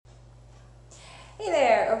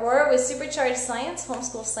Aurora with Supercharged Science,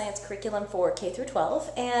 Homeschool Science curriculum for K through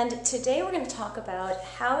 12, and today we're going to talk about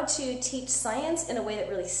how to teach science in a way that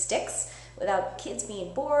really sticks without kids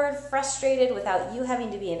being bored, frustrated, without you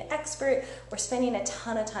having to be an expert or spending a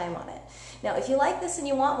ton of time on it. Now, if you like this and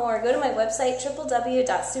you want more, go to my website,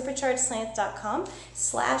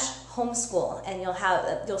 www.superchargedscience.com/homeschool, and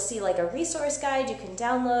you'll see like a resource guide you can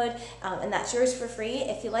download, and that's yours for free.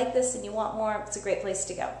 If you like this and you want more, it's a great place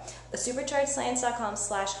to go.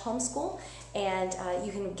 superchargedscience.com/homeschool, and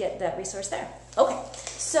you can get that resource there. Okay,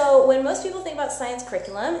 so when most people think about science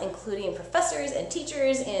curriculum, including professors and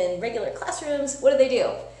teachers in regular classrooms, what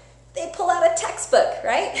do? They pull out a textbook,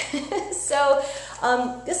 right? So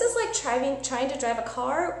this is like trying to drive a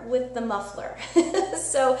car with the muffler.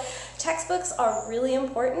 So textbooks are really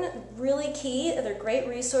important, really key. They're great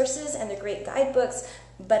resources and they're great guidebooks,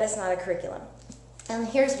 but it's not a curriculum. And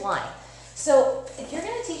here's why. So if you're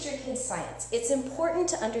going to teach your kids science, it's important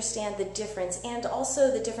to understand the difference and also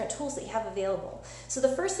the different tools that you have available. So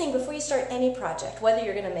the first thing before you start any project, whether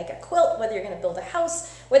you're going to make a quilt, whether you're going to build a house,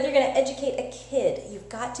 whether you're going to educate a kid, you've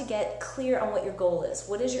got to get clear on what your goal is.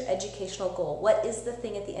 What is your educational goal? What is the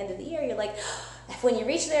thing at the end of the year? You're like, when you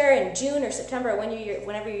reach there in June or September, or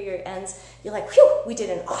whenever your year ends, you're like, whew, we did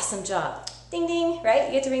an awesome job. Ding, ding, right?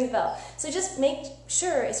 You get to ring the bell. So just make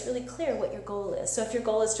sure it's really clear what your goal is. So if your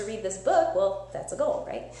goal is to read this book, well, that's a goal,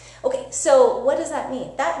 right? Okay, so what does that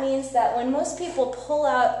mean? That means that when most people pull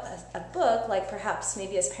out a book, like perhaps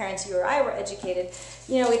maybe as parents you or I were educated,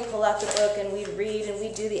 you know, we'd pull out the book and we'd read and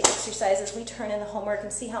we'd do the exercises, we'd turn in the homework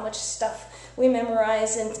and see how much stuff we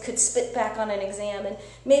memorized and could spit back on an exam, and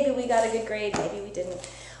maybe we got a good grade, maybe we didn't.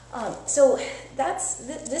 So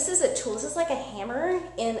this is a tool. This is like a hammer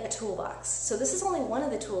in a toolbox. So this is only one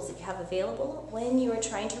of the tools that you have available when you are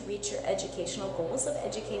trying to reach your educational goals of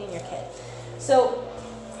educating your kid. So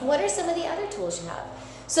what are some of the other tools you have?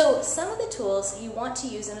 So some of the tools you want to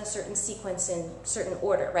use in a certain sequence, in certain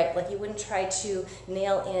order, right? Like you wouldn't try to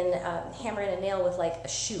hammer in a nail with like a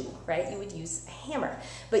shoe, right? You would use a hammer.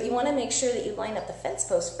 But you want to make sure that you line up the fence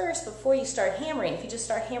post first before you start hammering. If you just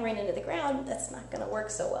start hammering into the ground, that's not going to work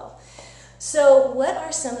so well. So what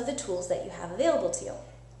are some of the tools that you have available to you?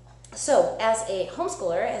 So as a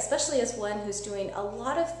homeschooler, especially as one who's doing a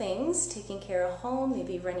lot of things, taking care of home,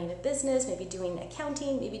 maybe running a business, maybe doing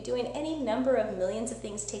accounting, maybe doing any number of millions of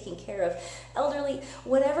things, taking care of elderly,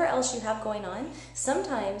 whatever else you have going on,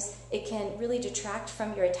 sometimes it can really detract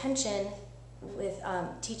from your attention with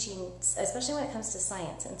teaching, especially when it comes to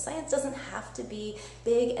science. And science doesn't have to be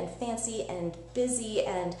big and fancy and busy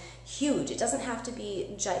and huge. It doesn't have to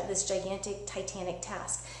be this gigantic, titanic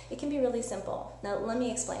task. It can be really simple. Now, let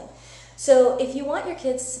me explain. So if you want your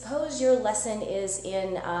kids, suppose your lesson is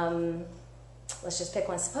in, let's just pick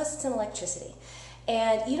one, suppose it's in electricity.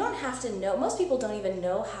 And you don't have to know, most people don't even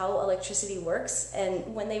know how electricity works,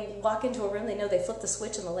 and when they walk into a room, they know they flip the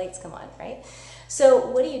switch and the lights come on, right? So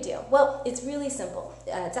what do? Well, it's really simple.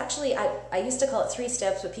 It's actually, I used to call it 3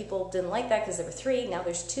 steps, but people didn't like that because there were 3, now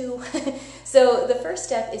there's 2. So the first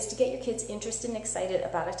step is to get your kids interested and excited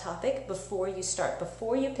about a topic before you start.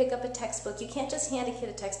 Before you pick up a textbook, you can't just hand a kid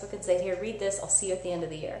a textbook and say, here, read this, I'll see you at the end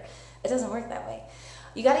of the year. It doesn't work that way.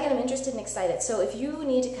 You got to get them interested and excited. So if you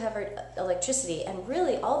need to cover electricity, and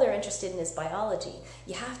really all they're interested in is biology,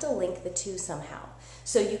 you have to link the two somehow.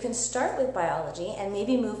 So you can start with biology and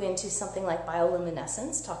maybe move into something like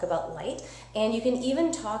bioluminescence, talk about light, and you can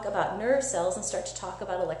even talk about nerve cells and start to talk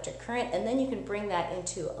about electric current, and then you can bring that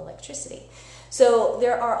into electricity. So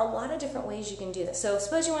there are a lot of different ways you can do this. So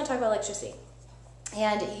suppose you want to talk about electricity.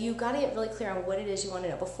 And you've got to get really clear on what it is you want to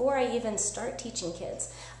know. Before I even start teaching kids,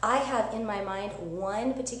 I have in my mind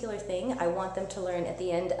one particular thing I want them to learn at the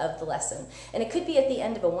end of the lesson. And it could be at the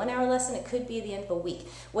end of a 1-hour lesson, it could be at the end of a week.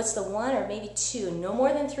 What's the 1 or maybe 2, no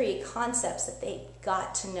more than 3 concepts that they've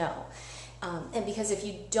got to know? And because if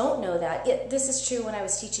you don't know that, this is true when I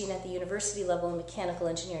was teaching at the university level in mechanical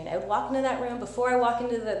engineering. I would walk into that room, before I walk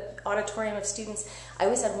into the auditorium of students, I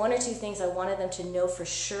always had 1 or 2 things I wanted them to know for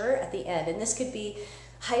sure at the end. And this could be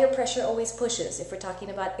higher pressure always pushes, if we're talking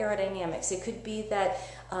about aerodynamics. It could be that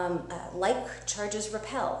like charges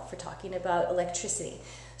repel, if we're talking about electricity.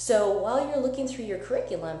 So while you're looking through your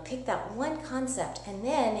curriculum, pick that one concept, and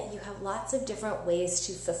then you have lots of different ways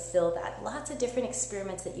to fulfill that, lots of different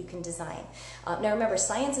experiments that you can design. Now remember,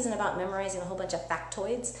 science isn't about memorizing a whole bunch of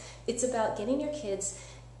factoids. It's about getting your kids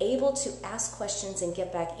able to ask questions and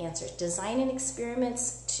get back answers. Design their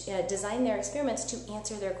experiments to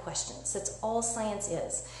answer their questions. That's all science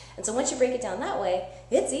is. And so once you break it down that way,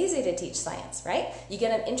 it's easy to teach science, right? You get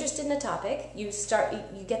them interested in a topic, you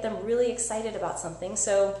get them really excited about something.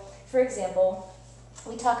 So, for example,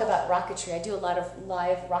 we talk about rocketry. I do a lot of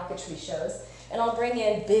live rocketry shows, and I'll bring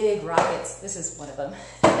in big rockets. This is one of them.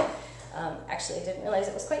 Actually, I didn't realize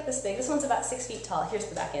it was quite this big. This one's about 6 feet tall. Here's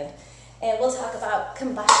the back end. And we'll talk about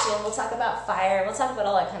combustion, we'll talk about fire, we'll talk about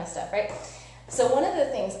all that kind of stuff, right? So one of the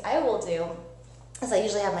things I will do is I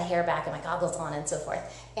usually have my hair back and my goggles on and so forth.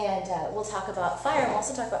 And we'll talk about fire, and we'll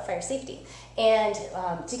also talk about fire safety. And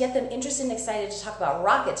to get them interested and excited to talk about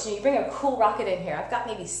rockets, you bring a cool rocket in here. I've got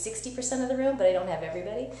maybe 60% of the room, but I don't have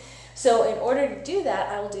everybody. So in order to do that,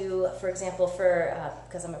 I'll do, for example,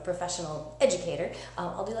 because I'm a professional educator,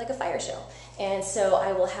 I'll do like a fire show. And so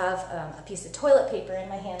I will have a piece of toilet paper in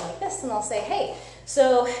my hand like this, and I'll say, hey,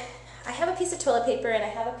 so I have a piece of toilet paper and I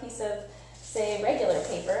have a piece of, say, regular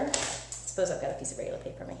paper. Suppose I've got a piece of regular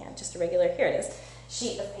paper in my hand, just a regular, here it is,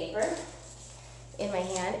 sheet of paper in my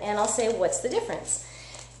hand, and I'll say, what's the difference?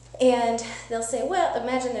 And they'll say, well,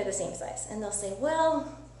 imagine they're the same size. And they'll say,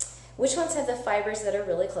 well, which ones have the fibers that are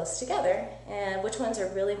really close together, and which ones are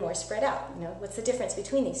really more spread out? You know, what's the difference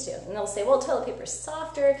between these two? And they'll say, well, toilet paper is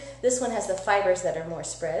softer. This one has the fibers that are more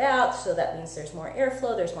spread out, so that means there's more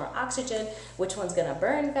airflow, there's more oxygen. Which one's going to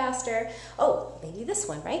burn faster? Oh, maybe this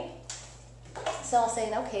one, right? So I'll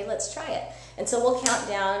say, okay, let's try it. And so we'll count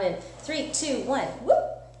down, and 3, 2, 1, whoop,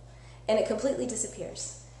 and it completely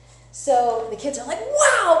disappears. So the kids are like,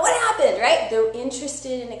 wow, what happened, right? They're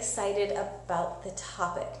interested and excited about the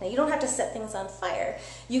topic. Now, you don't have to set things on fire.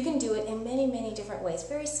 You can do it in many, many different ways,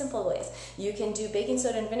 very simple ways. You can do baking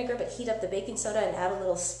soda and vinegar, but heat up the baking soda and add a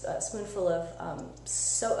little spoonful of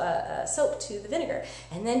soap to the vinegar.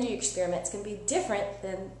 And then do your experiment. It's going to be different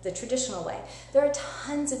than the traditional way. There are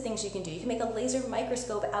tons of things you can do. You can make a laser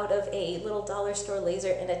microscope out of a little dollar store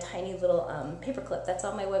laser and a tiny little paper clip. That's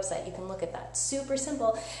on my website. You can look at that. Super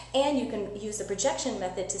simple. And you can use the projection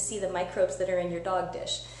method to see the microbes that are in your dog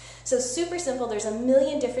dish. So super simple. There's a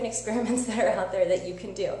million different experiments that are out there that you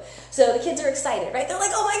can do. So the kids are excited, right? They're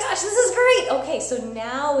like, oh my gosh, this is great. Okay, so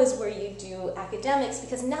now is where you do academics,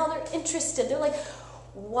 because now they're interested. They're like,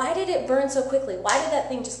 why did it burn so quickly? Why did that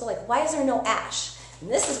thing just go like, why is there no ash?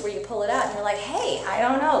 And this is where you pull it out and you're like, hey, I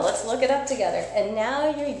don't know, let's look it up together. And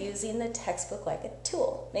now you're using the textbook like a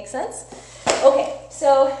tool. Make sense? Okay,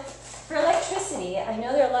 so for electricity, I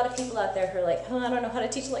know there are a lot of people out there who are like, oh, I don't know how to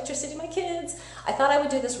teach electricity to my kids. I thought I would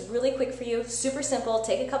do this really quick for you, super simple,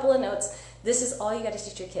 take a couple of notes. This is all you got to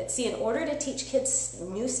teach your kids. See, in order to teach kids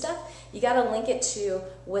new stuff, you got to link it to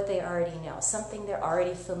what they already know, something they're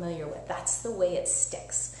already familiar with. That's the way it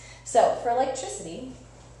sticks. So for electricity,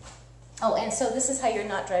 oh, and so this is how you're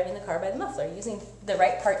not driving the car by the muffler, using the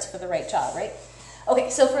right parts for the right job, right? Okay,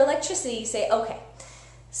 so for electricity, you say, okay,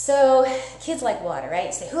 so kids like water, right?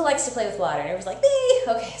 You say, who likes to play with water? And everyone's like, me!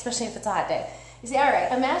 Okay, especially if it's a hot day. You say, all right,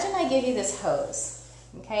 imagine I give you this hose,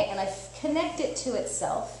 okay, and I connect it to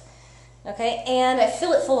itself, okay, and I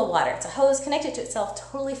fill it full of water. It's a hose connected to itself,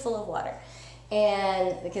 totally full of water.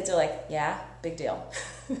 And the kids are like, yeah, big deal.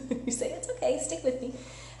 You say, it's okay, stick with me.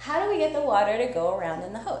 How do we get the water to go around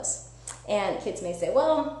in the hose? And kids may say,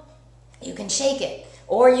 well, you can shake it,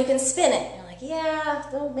 or you can spin it. Yeah,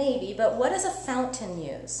 well, maybe, but what does a fountain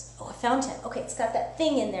use? Oh, a fountain. Okay, it's got that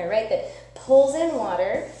thing in there, right, that pulls in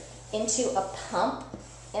water into a pump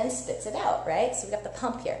and spits it out, right? So we've got the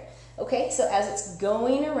pump here. Okay, so as it's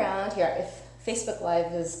going around here, if Facebook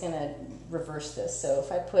Live is going to reverse this, so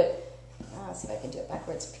if I put, let's see if I can do it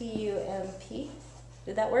backwards, P-U-M-P.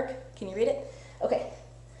 Did that work? Can you read it? Okay.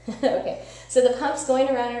 Okay, so the pump's going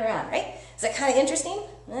around and around, right? Is that kind of interesting?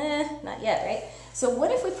 Not yet, right? So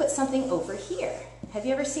what if we put something over here? Have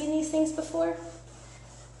you ever seen these things before?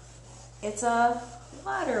 It's a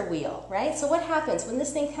water wheel, right? So what happens when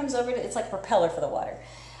this thing comes over to, it's like a propeller for the water,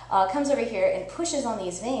 comes over here and pushes on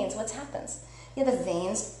these veins, what happens? Yeah, the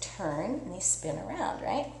veins turn and they spin around,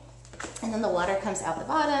 right? And then the water comes out the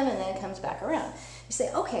bottom and then it comes back around. You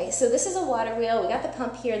say, okay, so this is a water wheel, we got the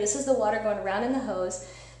pump here, this is the water going around in the hose.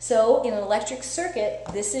 So in an electric circuit,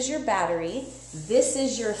 this is your battery, this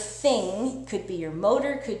is your thing, could be your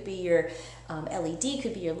motor, could be your LED,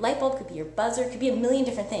 could be your light bulb, could be your buzzer, could be a million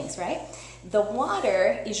different things, right? The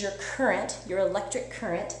water is your current, your electric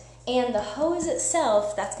current, and the hose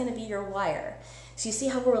itself, that's going to be your wire. So you see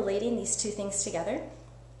how we're relating these two things together?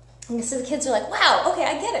 And so the kids are like, wow, okay,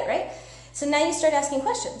 I get it, right? So now you start asking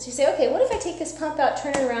questions. You say, okay, what if I take this pump out,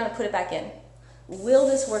 turn it around, and put it back in? Will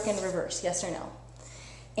this work in reverse, yes or no?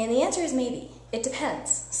 And the answer is maybe. It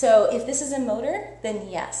depends. So if this is a motor, then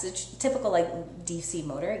yes. It's typical like DC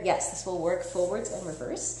motor. Yes, this will work forwards and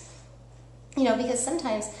reverse. You know, because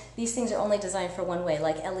sometimes these things are only designed for one way,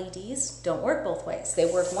 like LEDs don't work both ways. They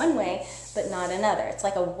work one way, but not another. It's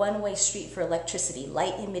like a one-way street for electricity,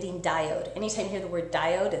 light-emitting diode. Anytime you hear the word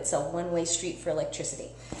diode, it's a one-way street for electricity.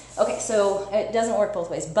 Okay, so it doesn't work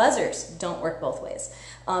both ways. Buzzers don't work both ways.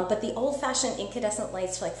 But the old-fashioned incandescent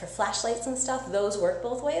lights, like for flashlights and stuff, those work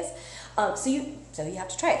both ways. So you have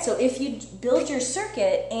to try it. So if you build your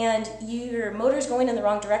circuit and your motor's going in the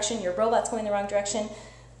wrong direction, your robot's going in the wrong direction,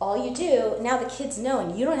 all you do, now the kids know,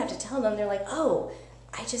 and you don't have to tell them, they're like, oh,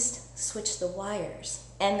 I just switched the wires,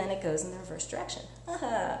 and then it goes in the reverse direction.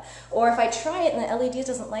 Or if I try it and the LED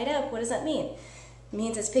doesn't light up, what does that mean? It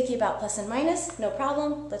means it's picky about plus and minus, no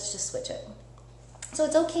problem, let's just switch it. So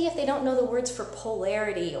it's okay if they don't know the words for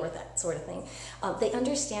polarity or that sort of thing. They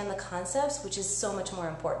understand the concepts, which is so much more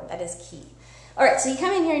important. That is key. All right, so you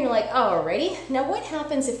come in here and you're like, oh, ready? Now what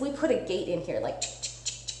happens if we put a gate in here, like,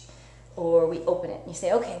 or we open it and you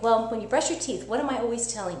say, okay, well, when you brush your teeth, what am I always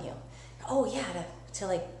telling you? Oh yeah, to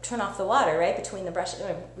like turn off the water, right, between the brush,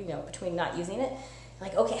 you know, between not using it.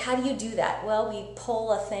 Like, okay, how do you do that? Well, we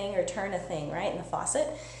pull a thing or turn a thing, right, in the faucet.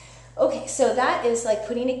 Okay, so that is like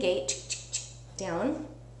putting a gate down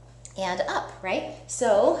and up, right?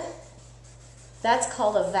 So that's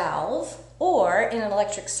called a valve, or in an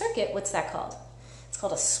electric circuit, what's that called? It's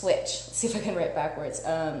called a switch. Let's see if I can write backwards.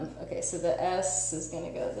 Okay, so the S is going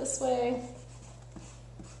to go this way.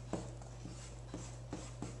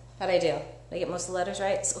 How'd I do? Did I get most of the letters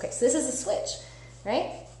right? Okay, so this is a switch,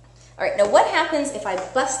 right? All right, now what happens if I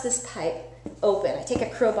bust this pipe open? I take a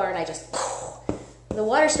crowbar and I just, the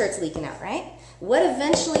water starts leaking out, right? What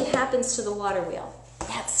eventually happens to the water wheel?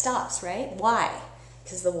 That stops, right? Why?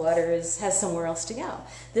 Because the water has somewhere else to go.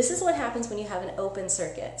 This is what happens when you have an open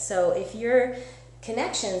circuit. So if your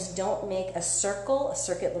connections don't make a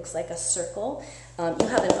circuit looks like a circle, you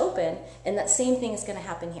have an open, and that same thing is going to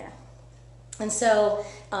happen here. And so,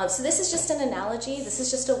 so this is just an analogy. This is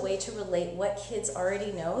just a way to relate what kids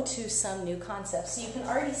already know to some new concepts. So you can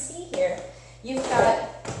already see here, you've got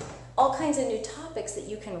all kinds of new topics that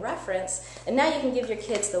you can reference, and now you can give your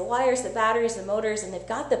kids the wires, the batteries, the motors, and they've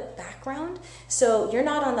got the background, so you're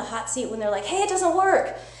not on the hot seat when they're like, hey, it doesn't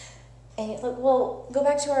work. And you're like, well, go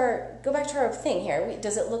back to our thing here.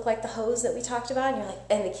 Does it look like the hose that we talked about? And you're like,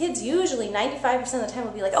 and the kids usually 95% of the time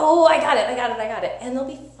will be like, oh, I got it, and they'll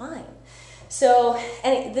be fine. So,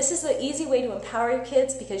 and this is an easy way to empower your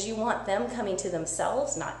kids because you want them coming to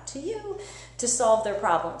themselves, not to you, to solve their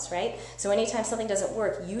problems, right? So anytime something doesn't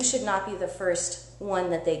work, you should not be the first one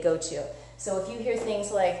that they go to. So if you hear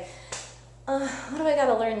things like, what do I got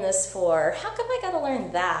to learn this for? How come I got to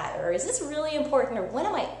learn that? Or is this really important? Or when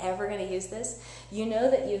am I ever going to use this? You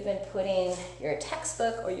know that you've been putting your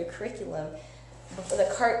textbook or your curriculum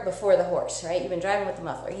the cart before the horse, right? You've been driving with the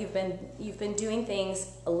muffler. You've been doing things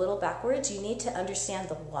a little backwards. You need to understand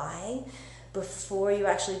the why before you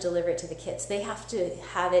actually deliver it to the kids. They have to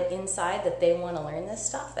have it inside that they want to learn this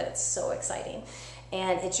stuff, that it's so exciting.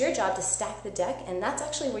 And it's your job to stack the deck, and that's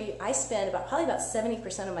actually where I spend probably about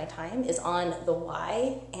 70% of my time is on the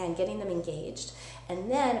why and getting them engaged.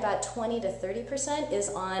 And then about 20 to 30% is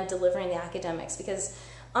on delivering the academics, because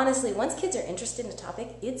honestly, once kids are interested in a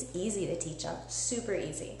topic, it's easy to teach them, super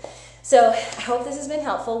easy. So I hope this has been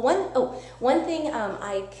helpful. One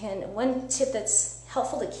tip that's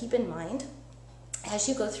helpful to keep in mind as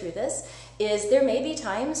you go through this is there may be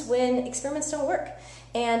times when experiments don't work.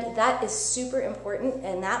 And that is super important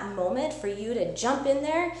in that moment for you to jump in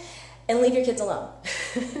there and leave your kids alone.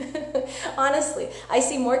 Honestly, I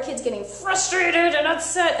see more kids getting frustrated and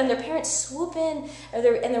upset and their parents swoop in, and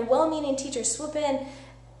their well-meaning teachers swoop in,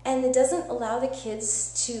 and it doesn't allow the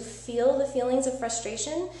kids to feel the feelings of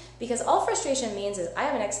frustration, because all frustration means is I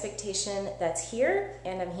have an expectation that's here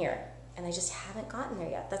and I'm here, and I just haven't gotten there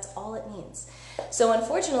yet. That's all it means. So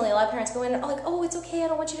unfortunately, a lot of parents go in and are like, oh, it's okay, I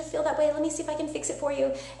don't want you to feel that way, let me see if I can fix it for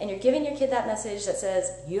you. And you're giving your kid that message that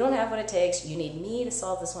says, you don't have what it takes, you need me to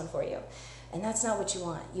solve this one for you. And that's not what you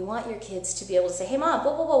want. You want your kids to be able to say, hey mom,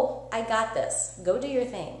 whoa, I got this. Go do your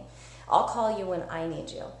thing. I'll call you when I need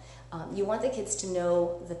you. You want the kids to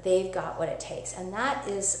know that they've got what it takes. And that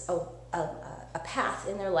is a path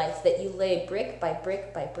in their life that you lay brick by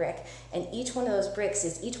brick by brick. And each one of those bricks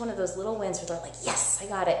is each one of those little wins where they're like, yes, I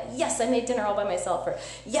got it. Yes, I made dinner all by myself. Or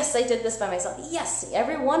yes, I did this by myself. Yes,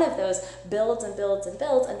 every one of those builds and builds and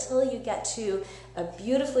builds until you get to a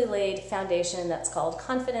beautifully laid foundation that's called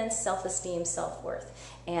confidence, self-esteem, self-worth.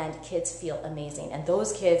 And kids feel amazing. And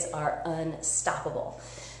those kids are unstoppable.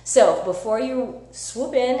 So before you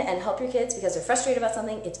swoop in and help your kids because they're frustrated about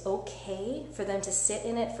something, it's okay for them to sit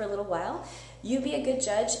in it for a little while. You be a good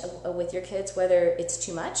judge with your kids whether it's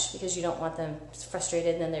too much, because you don't want them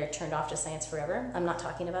frustrated and then they're turned off to science forever. I'm not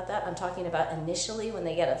talking about that. I'm talking about initially when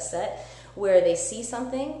they get upset, where they see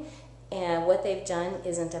something and what they've done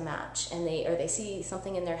isn't a match, and they see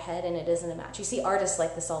something in their head and it isn't a match. You see artists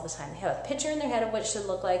like this all the time. They have a picture in their head of what it should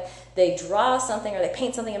look like. They draw something or they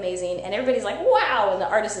paint something amazing, and everybody's like, wow, and the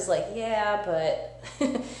artist is like, yeah, but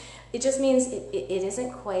it just means it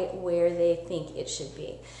isn't quite where they think it should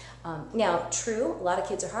be. Now, true, a lot of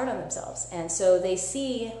kids are hard on themselves, and so they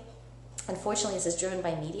see, unfortunately, this is driven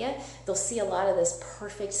by media. They'll see a lot of this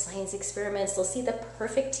perfect science experiments. They'll see the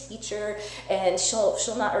perfect teacher, and she'll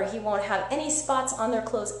not, or he won't have any spots on their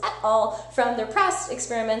clothes at all from their past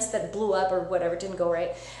experiments that blew up or whatever, didn't go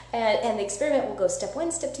right. And the experiment will go step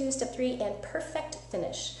 1, step 2, step 3, and perfect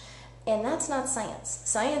finish. And that's not science.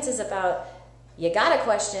 Science is about, you got a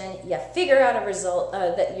question, you figure out a result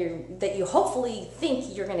that you hopefully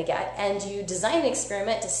think you're going to get, and you design an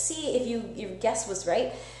experiment to see if your guess was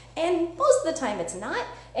right. And most of the time it's not,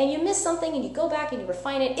 and you miss something and you go back and you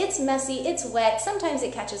refine it. It's messy, it's wet, sometimes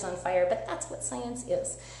it catches on fire, but that's what science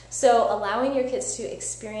is. So allowing your kids to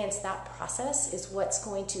experience that process is what's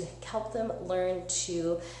going to help them learn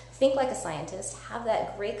to think like a scientist, have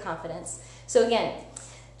that great confidence. So again,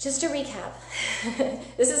 just to recap,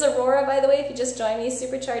 this is Aurora, by the way, if you just joined me,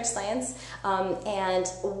 Supercharged Science. And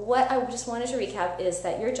what I just wanted to recap is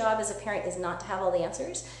that your job as a parent is not to have all the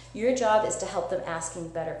answers. Your job is to help them asking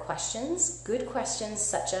better questions, good questions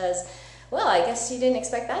such as, well, I guess you didn't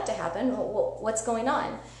expect that to happen. What's going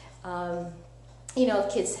on? You know,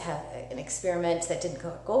 if kids have an experiment that didn't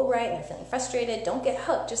go right and they're feeling frustrated, don't get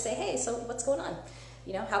hooked. Just say, hey, so what's going on?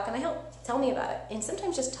 You know, how can I help? Tell me about it. And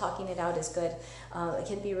sometimes just talking it out is good. It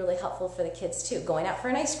can be really helpful for the kids too. Going out for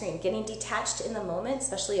an ice cream, getting detached in the moment,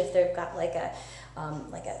 especially if they've got like a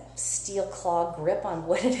steel claw grip on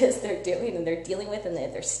what it is they're doing and they're dealing with, and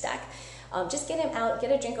they're stuck. Just get him out,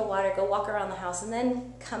 get a drink of water, go walk around the house, and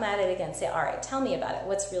then come at it again. Say, all right, tell me about it.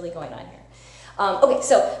 What's really going on here? Okay,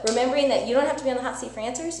 so remembering that you don't have to be on the hot seat for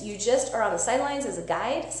answers. You just are on the sidelines as a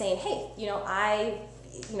guide saying, hey,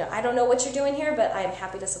 I don't know what you're doing here, but I'm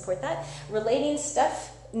happy to support that. Relating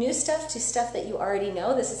new stuff to stuff that you already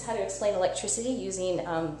know. This is how to explain electricity using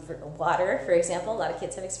water, for example. A lot of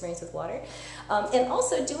kids have experience with water. And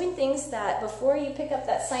also doing things that before you pick up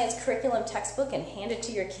that science curriculum textbook and hand it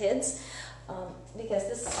to your kids, because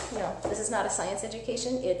this is not a science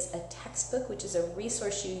education, it's a textbook, which is a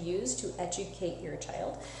resource you use to educate your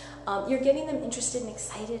child. You're getting them interested and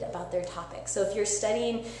excited about their topic. So if you're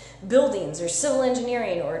studying buildings or civil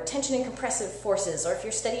engineering or tension and compressive forces, or if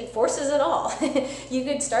you're studying forces at all, you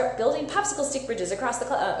could start building popsicle stick bridges across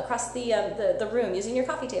the room using your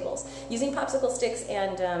coffee tables, using popsicle sticks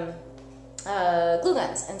and glue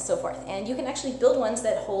guns and so forth. And you can actually build ones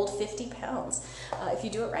that hold 50 pounds if you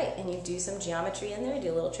do it right, and you do some geometry in there,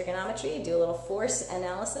 do a little trigonometry, do a little force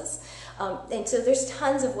analysis. And so there's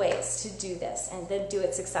tons of ways to do this, and then do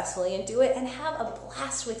it successfully, and do it and have a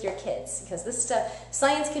blast with your kids, because this stuff,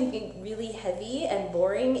 science can be really heavy and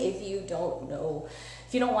boring if you don't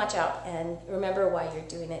watch out and remember why you're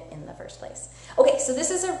doing it in the first place. Okay, so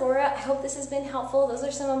this is Aurora. I hope this has been helpful. Those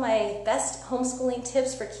are some of my best homeschooling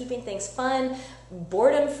tips for keeping things fun,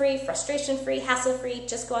 boredom-free, frustration-free, hassle-free.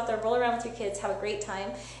 Just go out there, roll around with your kids, have a great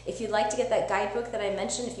time. If you'd like to get that guidebook that I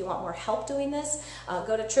mentioned, if you want more help doing this,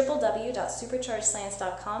 go to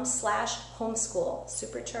www.superchargedscience.com/homeschool,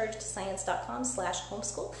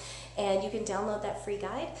 superchargedscience.com/homeschool, and you can download that free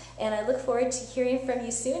guide. And I look forward to hearing from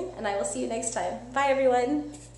you soon, and I will see you next time. Bye, everyone.